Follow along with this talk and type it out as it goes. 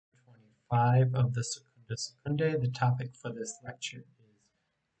5 of the Secunda Secundae. The topic for this lecture is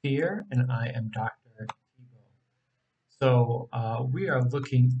fear, and I am Dr. Thibault. So we are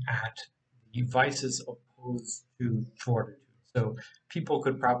looking at the vices opposed to fortitude. So people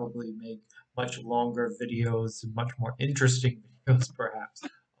could probably make much longer videos, much more interesting videos perhaps,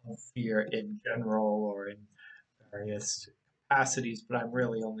 of fear in general or in various capacities, but I'm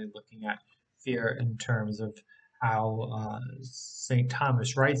really only looking at fear in terms of how St.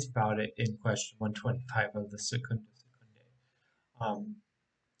 Thomas writes about it in question 125 of the Secunda Secundae.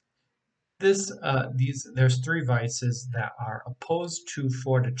 There's three vices that are opposed to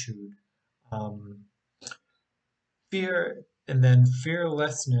fortitude: um, fear, and then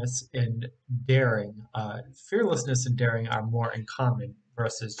fearlessness and daring. Fearlessness and daring are more in common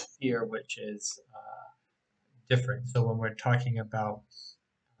versus fear, which is different. So when we're talking about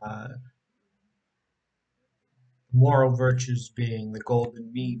uh, moral virtues being the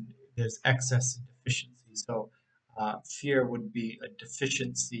golden mean, there's excess and deficiency. So fear would be a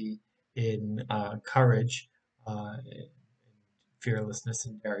deficiency in courage. And fearlessness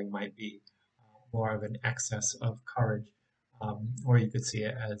and daring might be more of an excess of courage, or you could see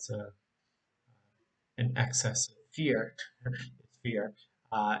it as an excess of fear. It's fear,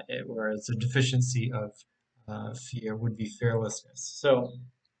 whereas a deficiency of fear would be fearlessness. So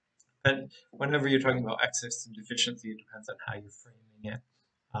and whenever you're talking about excess and deficiency, it depends on how you're framing it.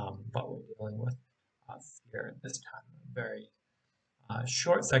 But we're dealing with fear this time. A very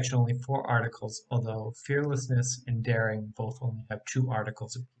short section, only 4 articles, although fearlessness and daring both only have 2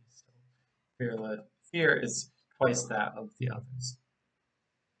 articles apiece. So fear is twice that of the others,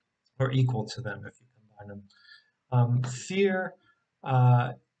 or equal to them if you combine them. Fear,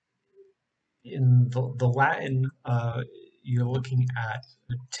 uh, in the Latin, you're looking at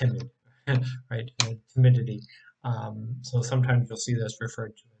timid, right? Timidity. So sometimes you'll see this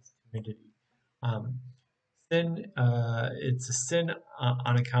referred to as timidity. Um, Sin, it's a sin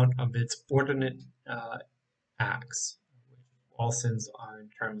on account of its ordinate acts. All sins are in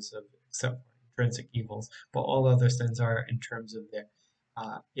terms of, except for intrinsic evils, but all other sins are in terms of their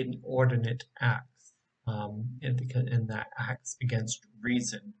inordinate acts, and that acts against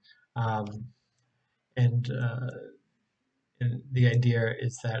reason. Um, and, uh, and the idea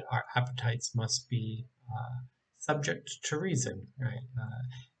is that our appetites must be subject to reason, right?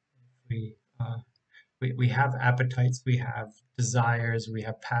 We, uh, we have appetites, we have desires, we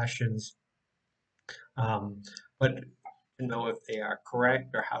have passions, um, but to know if they are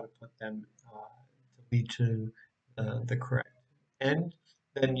correct or how to put them to lead to the correct end,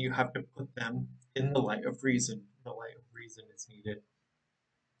 then you have to put them in the light of reason. The light of reason is needed.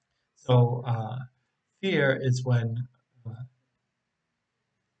 So fear is when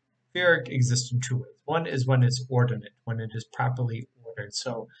fear exists in 2 ways. One is when it's ordinate, when it is properly ordered.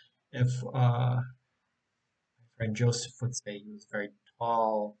 So if friend Joseph would say he was a very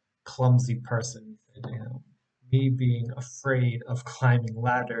tall, clumsy person. And, me being afraid of climbing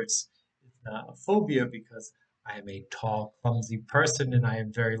ladders is not a phobia because I am a tall, clumsy person and I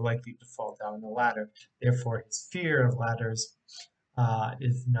am very likely to fall down a ladder. Therefore, his fear of ladders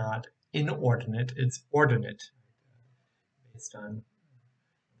is not inordinate, it's ordinate, based on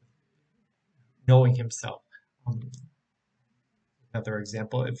knowing himself. Another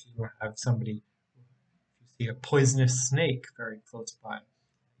example, if you have somebody, if you see a poisonous snake very close by,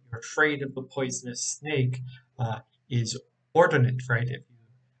 you're afraid of the poisonous snake is ordinate, right? If you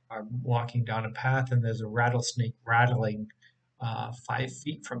are walking down a path and there's a rattlesnake rattling 5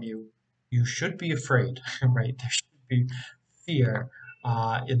 feet from you, you should be afraid, right? There should be fear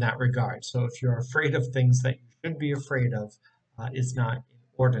in that regard. So if you're afraid of things that you should be afraid of, is not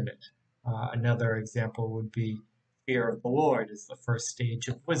inordinate. Another example would be fear of the Lord is the first stage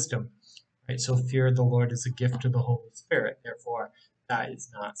of wisdom, right? So fear of the Lord is a gift to the Holy Spirit. Therefore, that is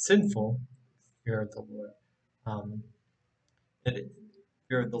not sinful. Fear of the Lord. Um,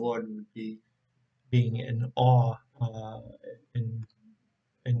 Fear of the Lord would be being in awe, in,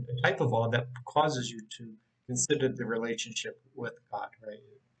 in a type of awe that causes you to consider the relationship with God, right?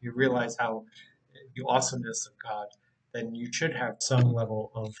 You realize how the awesomeness of God, then you should have some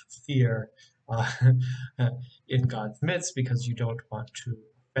level of fear uh, in God's midst because you don't want to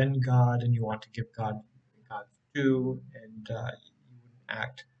offend God and you want to give God God's due, and you wouldn't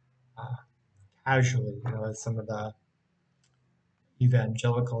act uh, casually, as some of the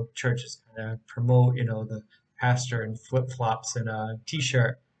evangelical churches kind of promote, the pastor in flip flops and a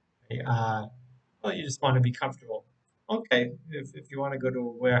t-shirt. Uh, well, you just want to be comfortable. Okay, if you want to go to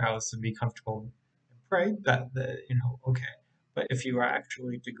a warehouse and be comfortable and pray, okay. But if you were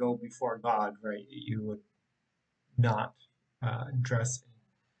actually to go before God, right, you would not dress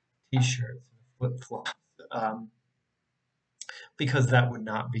in t-shirts and flip-flops, because that would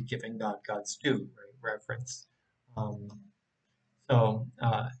not be giving God God's due, right? Reverence. Um, so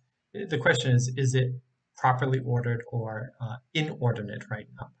the question is it properly ordered or inordinate, right?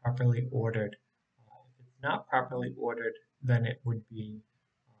 Not properly ordered. If it's not properly ordered, then it would be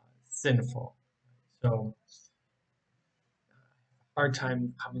sinful. So hard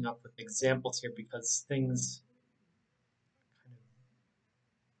time coming up with examples here because things kind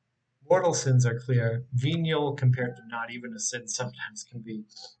of mortal sins are clear. Venial compared to not even a sin sometimes can be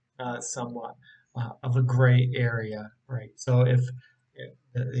somewhat of a gray area, right? So if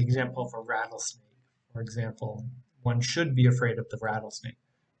the example of a rattlesnake, for example, one should be afraid of the rattlesnake.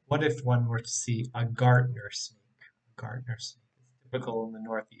 What if one were to see a gardener snake? A gardener snake is typical in the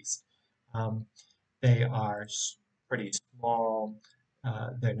Northeast. Um, they are pretty small.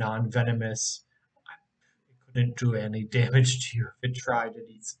 They're non-venomous. It couldn't do any damage to you if it tried. It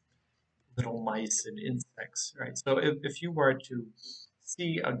eats little mice and insects, right? So if you were to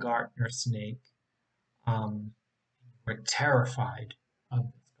see a gardener snake, were terrified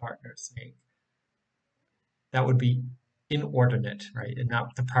of this gardener snake, that would be inordinate, right? And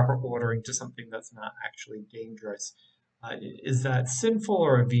not the proper ordering to something that's not actually dangerous. Is that sinful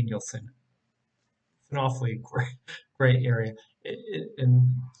or a venial sin? It's an awfully gray area.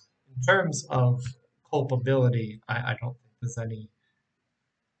 In terms of culpability, I don't think there's any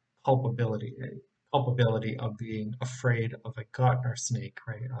culpability culpability of being afraid of a gardener snake,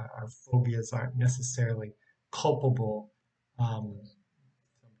 right? Our phobias aren't necessarily culpable. If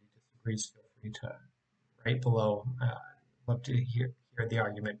somebody disagrees, feel free to write below. Love to hear the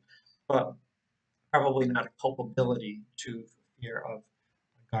argument, but probably not a culpability to fear of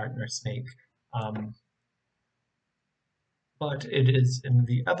a gardener snake. Um, but it is in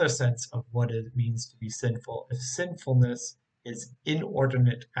the other sense of what it means to be sinful. If sinfulness is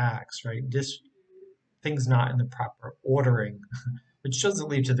inordinate acts, right? Things not in the proper ordering, which doesn't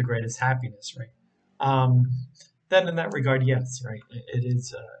lead to the greatest happiness, right? Um, then in that regard, yes, right, it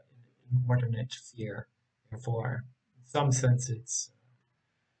is an inordinate fear. Therefore, in some sense, it's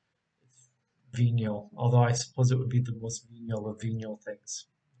venial, although I suppose it would be the most venial of venial things.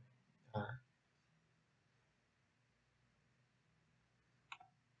 Uh,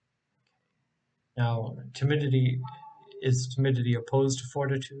 Now, timidity is timidity opposed to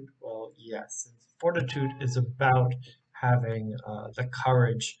fortitude? Well, yes. Fortitude is about having the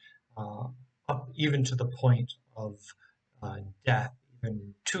courage up even to the point of death,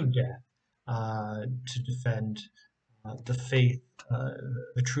 even to death, to defend the faith, uh,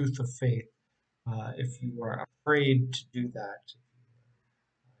 the truth of faith. If you are afraid to do that, if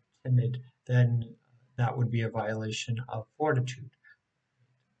you are timid, then that would be a violation of fortitude.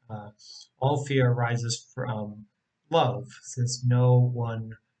 Uh, all fear arises from love, since no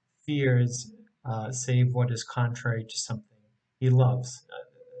one fears save what is contrary to something he loves.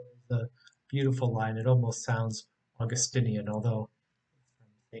 The beautiful line. It almost sounds Augustinian, although it's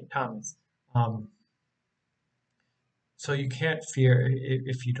from St. Thomas. Um, so you can't fear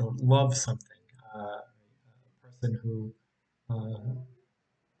if you don't love something. A person who uh,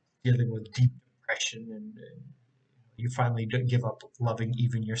 dealing with deep depression and you finally give up loving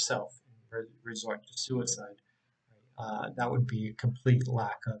even yourself and resort to suicide. That would be a complete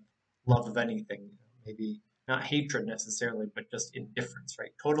lack of love of anything. Maybe not hatred necessarily, but just indifference,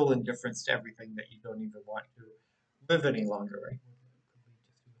 right? Total indifference to everything that you don't even want to live any longer, right? Could lead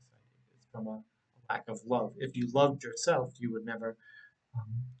to suicide. It's from a lack of love. If you loved yourself, you would never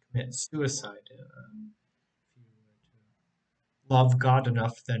commit suicide. If you were to love God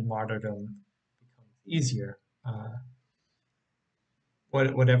enough, then martyrdom becomes easier. Uh,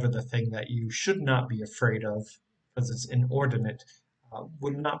 Whatever the thing that you should not be afraid of, because it's inordinate,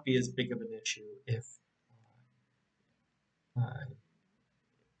 would not be as big of an issue if it's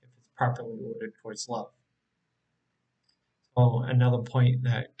properly ordered towards love. So another point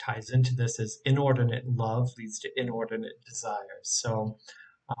that ties into this is inordinate love leads to inordinate desires. So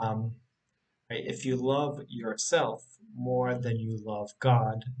um, right, if you love yourself more than you love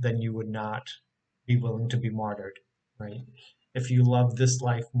God, then you would not be willing to be martyred, right? If you love this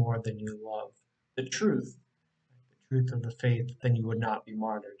life more than you love the truth of the faith, then you would not be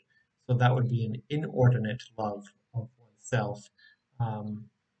martyred. So that would be an inordinate love of oneself. Um,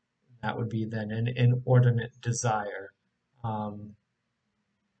 that would be then an inordinate desire. Um,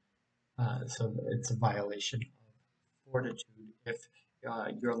 so it's a violation of fortitude if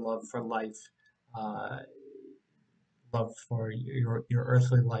your love for life, uh, love for your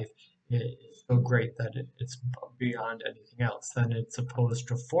earthly life is so great that it's beyond anything else. Then it's opposed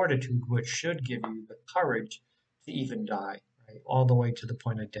to fortitude, which should give you the courage to even die. right? All the way to the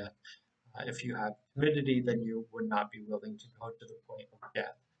point of death. If you have timidity, then you would not be willing to go to the point of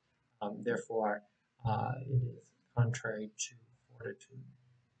death. Therefore, it is contrary to fortitude.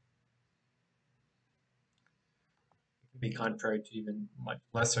 It can be contrary to even much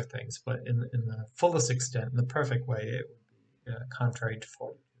lesser things, but in the fullest extent, in the perfect way, it would be contrary to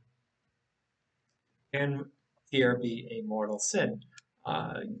fortitude. Can fear be a mortal sin?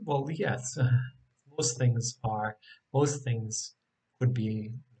 Well, yes. Most things are. Most things could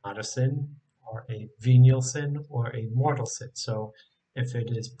be not a sin, or a venial sin, or a mortal sin. So, if it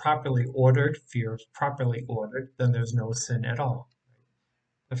is properly ordered, fear is properly ordered, then there's no sin at all.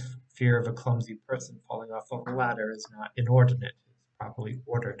 The fear of a clumsy person falling off of a ladder is not inordinate; it's properly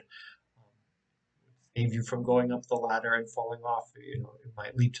ordered. Save you from going up the ladder and falling off. It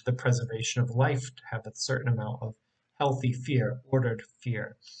might lead to the preservation of life to have a certain amount of healthy fear, ordered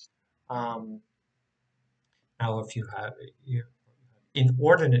fear. Now, if you have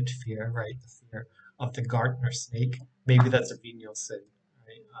inordinate fear, right, the fear of the gardener snake, maybe that's a venial sin,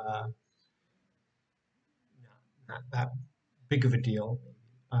 right? Not that big of a deal,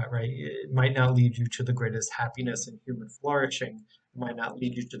 right? It might not lead you to the greatest happiness and human flourishing. It might not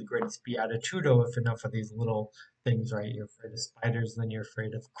lead you to the greatest beatitudo if enough of these little things, right? You're afraid of spiders, then you're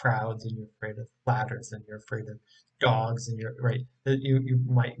afraid of crowds, and you're afraid of ladders, and you're afraid of dogs, and you're right. You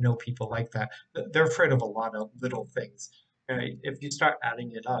might know people like that. They're afraid of a lot of little things. Right? If you start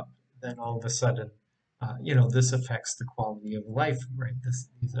adding it up, then all of a sudden, this affects the quality of life, right?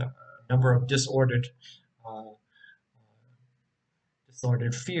 These are a number of uh,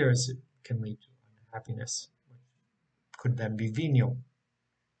 disordered fears can lead to unhappiness, which could then be venial.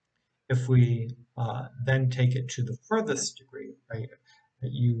 If we then take it to the furthest degree, right,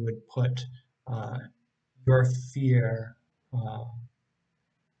 that you would put uh, your fear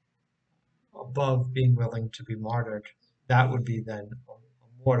above being willing to be martyred, that would be then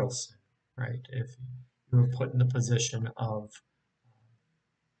a mortal sin, right? If you were put in the position of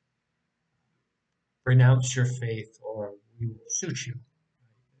renounce your faith or we will shoot you.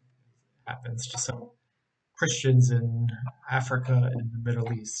 It happens to some Christians in Africa and the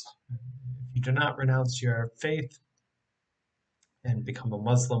Middle East. If you do not renounce your faith and become a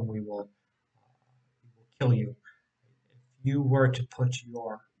Muslim, we will kill you. If you were to put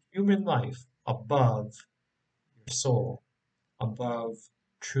your human life above your soul, above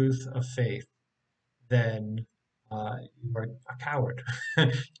truth of faith, then you are a coward.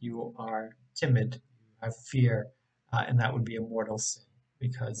 You are timid. You have fear, and that would be a mortal sin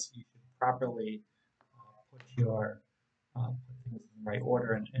because you should properly put things in the right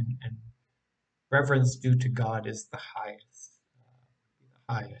order, and reverence due to God is the highest.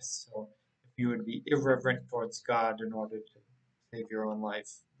 The highest. So if you would be irreverent towards God in order to save your own life,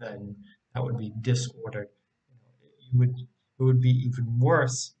 then that would be disordered. It would be even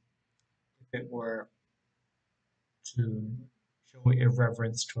worse if it were to show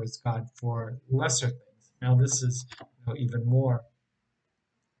irreverence towards God for lesser things. Now, this is even more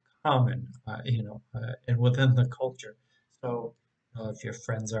common, and within the culture. So, if your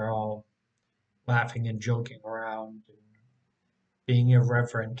friends are all laughing and joking around and being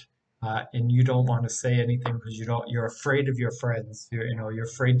irreverent, and you don't want to say anything because you're afraid of your friends. You're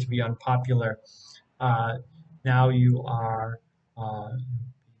afraid to be unpopular. Uh, Now uh,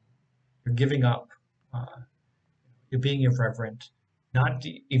 you're giving up. Uh, You're being irreverent, not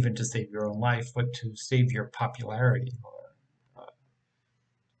even to save your own life, but to save your popularity or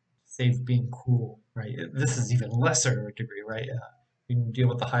save being cool, right? This is even lesser degree, right? You can deal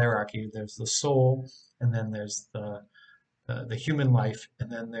with the hierarchy. There's the soul, and then there's the human life,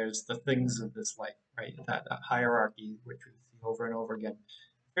 and then there's the things of this life, right? That hierarchy, which we see over and over again.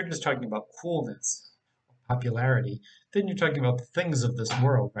 If you're just talking about coolness, popularity, then you're talking about the things of this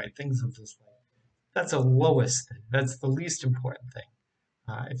world, right? Things of this life. That's the lowest thing. That's the least important thing.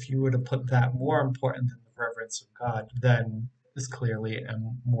 If you were to put that more important than the reverence of God, then it's clearly a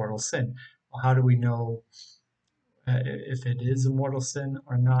mortal sin. Well, how do we know if it is a mortal sin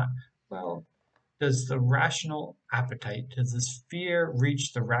or not? Well, does the rational appetite, does this fear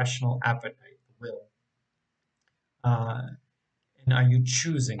reach the rational appetite, the will? Uh, and are you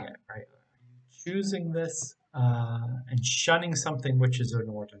choosing it, right? Are you choosing this and shunning something which is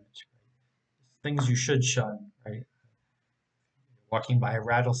inordinate? Right? Things you should shun, right? Walking by a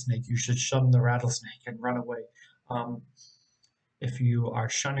rattlesnake, you should shun the rattlesnake and run away. Um, if you are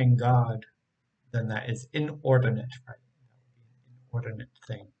shunning God, then that is inordinate, right? That would be an inordinate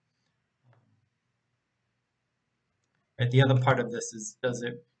thing. Right? The other part of this is does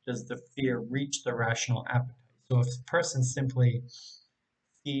the fear reach the rational appetite? So if a person simply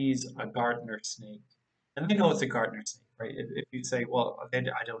sees a gardener snake, and they know it's a gardener snake, right? If you say, well,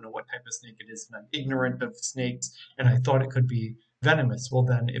 I don't know what type of snake it is, and I'm ignorant of snakes, and I thought it could be venomous. Well,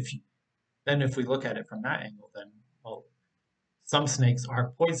 then if we look at it from that angle, then well, some snakes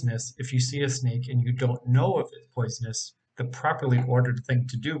are poisonous. If you see a snake and you don't know if it's poisonous, the properly ordered thing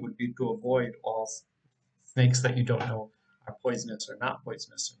to do would be to avoid all snakes that you don't know are poisonous or not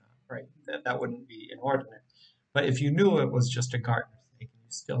poisonous or not, right? That wouldn't be inordinate. But if you knew it was just a gardener snake, and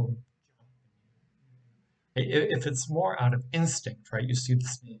you still, if it's more out of instinct, right? You see the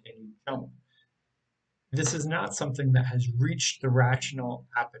snake and you jump. This is not something that has reached the rational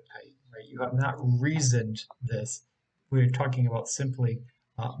appetite, right? You have not reasoned this. We're talking about simply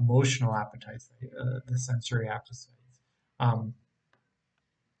emotional appetites, right? The sensory appetites. Um,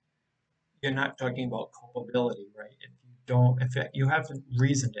 you're not talking about culpability, right? If you haven't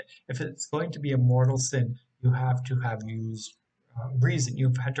reasoned it, if it's going to be a mortal sin, you have to have used reason.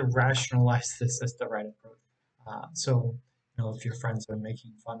 You've had to rationalize this as the right approach. So, if your friends are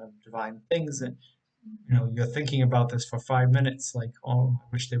making fun of divine things and you're thinking about this for 5 minutes, like, oh, I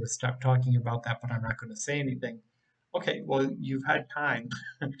wish they would stop talking about that, but I'm not going to say anything. Okay, well, you've had time.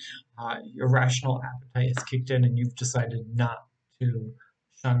 Your rational appetite has kicked in, and you've decided not to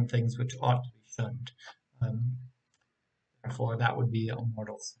shun things which ought to be shunned. Um, Therefore, that would be a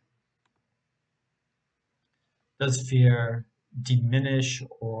mortal sin. Does fear diminish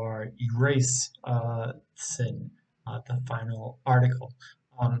or erase sin? The final article.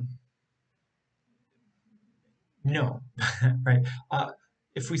 Um, No, right?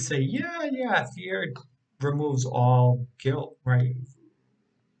 If we say, yeah, fear removes all guilt, right?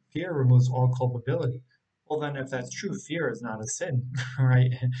 Fear removes all culpability. Well, then, if that's true, fear is not a sin,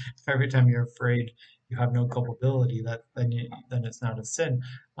 right? If every time you're afraid you have no culpability, then it's not a sin.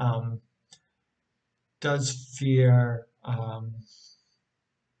 Um, does fear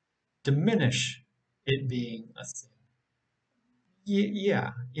diminish it being a sin?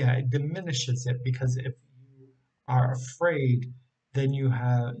 Yeah, it diminishes it because if you are afraid, then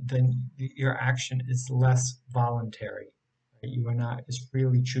your action is less voluntary. Right? You are not as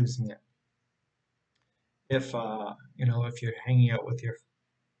freely choosing it. If you're hanging out with your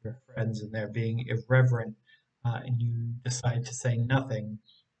friends and they're being irreverent, and you decide to say nothing,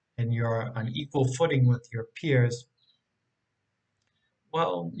 and you're on equal footing with your peers,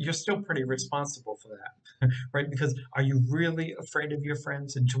 well, you're still pretty responsible for that, right? Because are you really afraid of your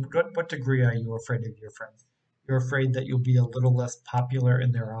friends? And to what degree are you afraid of your friends? You're afraid that you'll be a little less popular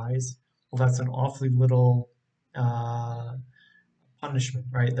in their eyes? Well, that's an awfully little uh, punishment,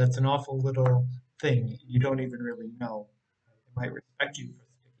 right? That's an awful little thing. You don't even really know. They might respect you for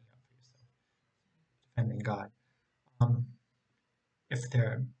sticking up for yourself, defending God. Um, if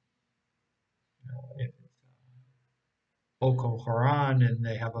they're, if it's Boko Haram and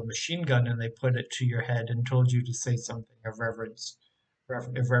they have a machine gun and they put it to your head and told you to say something of reverence,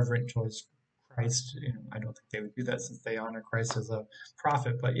 irreverent towards Christ. I don't think they would do that since they honor Christ as a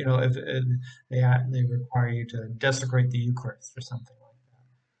prophet. But if they require you to desecrate the Eucharist or something like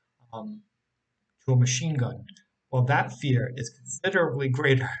that, to a machine gun, well, that fear is considerably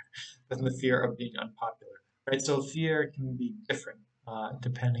greater than the fear of being unpopular, right? So fear can be different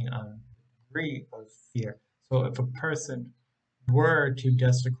depending on the degree of fear. So if a person were to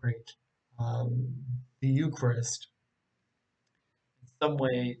desecrate um, the Eucharist, in some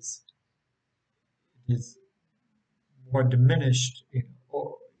ways it is more diminished.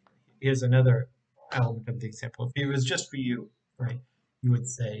 Here's another element of the example. If it was just for you, right, you would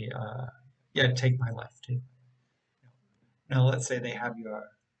say, "Yeah, take my life, take." Now, let's say they have your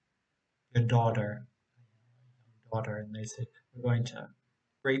daughter, and they say, "We're going to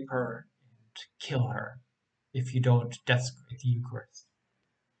rape her and kill her if you don't desecrate the Eucharist."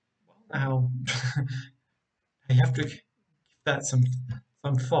 Well, now I have to give that some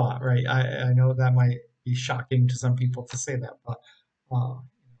thought, right? I know that might be shocking to some people to say that, but uh,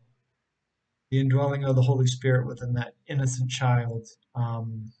 the indwelling of the Holy Spirit within that innocent child,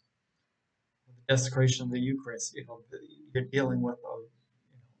 the desecration of the Eucharist, you're dealing with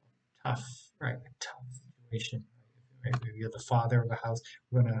tough, right, a tough situation. Right? Maybe you're the father of the house,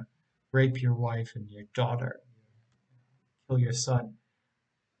 you're gonna rape your wife and your daughter, kill your son,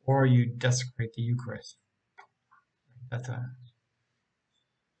 or you desecrate the Eucharist. That's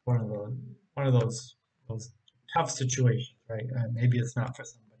one of those one of those tough situations, right? Maybe it's not for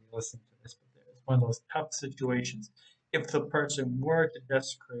somebody listening to this, but it's one of those tough situations. If the person were to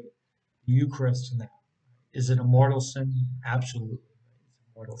desecrate the Eucharist in that, is it a mortal sin? Absolutely, right? It's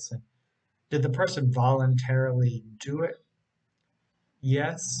a mortal sin. Did the person voluntarily do it?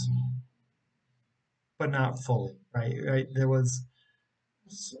 Yes, but not fully, right? Right? There was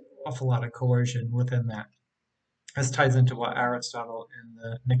an awful lot of coercion within that. This ties into what Aristotle in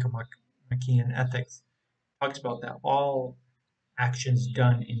the Nicomachean Ethics talks about, that all actions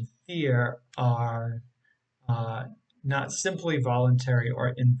done in fear are uh, not simply voluntary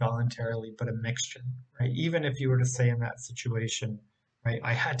or involuntarily, but a mixture, right? Even if you were to say in that situation, right,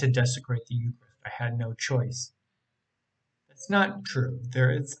 I had to desecrate the Eucharist, I had no choice. That's not true.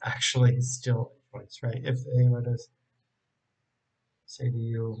 There is actually still a choice, right? If they were to say to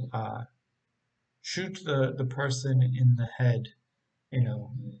you, shoot the person in the head, you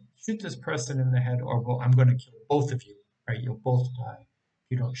know, shoot this person in the head, or well, I'm going to kill both of you, right? You'll both die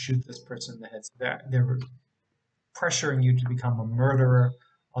if you don't shoot this person in the head. So they're pressuring you to become a murderer,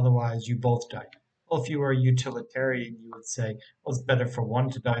 otherwise you both die. Well, if you were a utilitarian, you would say, well, it's better for one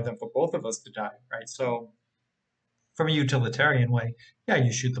to die than for both of us to die, right? So, from a utilitarian way, yeah,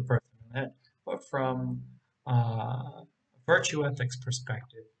 you shoot the person in the head. But from a virtue ethics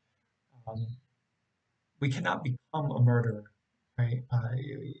perspective, um, we cannot become a murderer, right?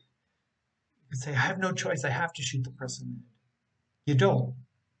 You could say, I have no choice, I have to shoot the person in the head. You don't.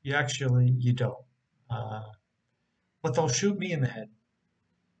 You don't. Uh, but they'll shoot me in the head.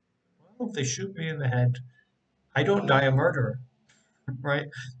 Well, if they shoot me in the head, I don't die a murderer, right?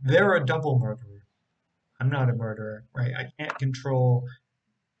 They're a double murderer. I'm not a murderer, right? I can't control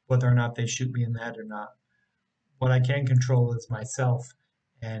whether or not they shoot me in the head or not. What I can control is myself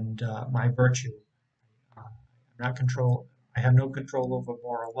and my virtue. I'm not control. I have no control over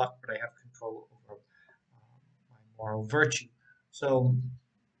moral luck, but I have control over my moral virtue. So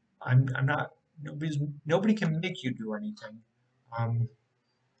I'm not. Nobody can make you do anything. Um,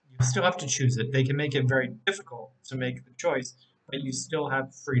 you still have to choose it. They can make it very difficult to make the choice, but you still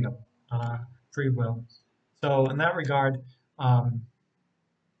have freedom, uh, free will. So in that regard, um,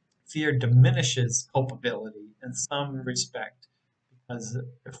 fear diminishes culpability in some respect, because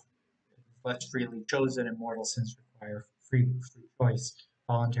if it's less freely chosen and mortal sins require free choice,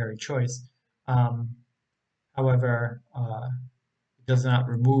 voluntary choice. Um, However, it does not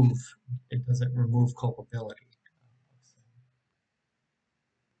remove it doesn't remove culpability.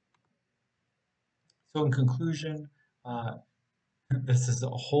 So in conclusion, uh, this is a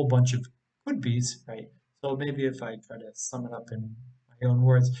whole bunch of could be's, right? So maybe if I try to sum it up in my own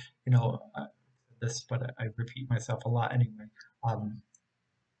words, this, but I repeat myself a lot anyway. Um,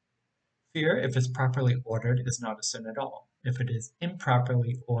 Fear, if it's properly ordered, is not a sin at all. If it is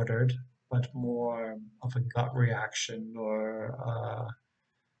improperly ordered, but more of a gut reaction, or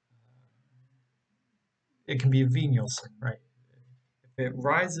it can be a venial sin, right? If it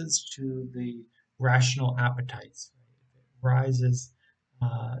rises to the rational appetites, right? If it rises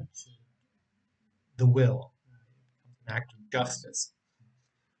to the will, an act of justice,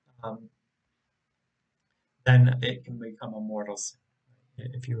 um, then it can become a mortal sin.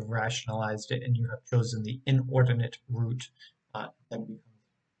 If you have rationalized it and you have chosen the inordinate route, then it becomes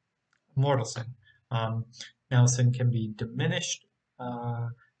mortal sin. Um, Now, sin can be diminished.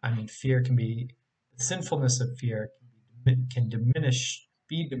 Fear can be, the sinfulness of fear can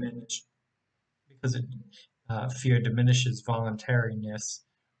be diminished, because fear diminishes voluntariness,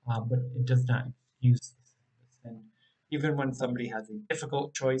 but it does not excuse the sin. Even when somebody has a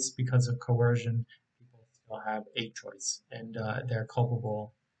difficult choice because of coercion, people still have a choice, and they're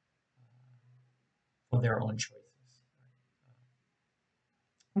culpable for their own choices.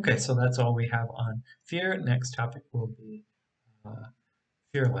 Okay, so that's all we have on fear. Next topic will be uh,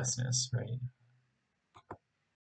 fearlessness, right?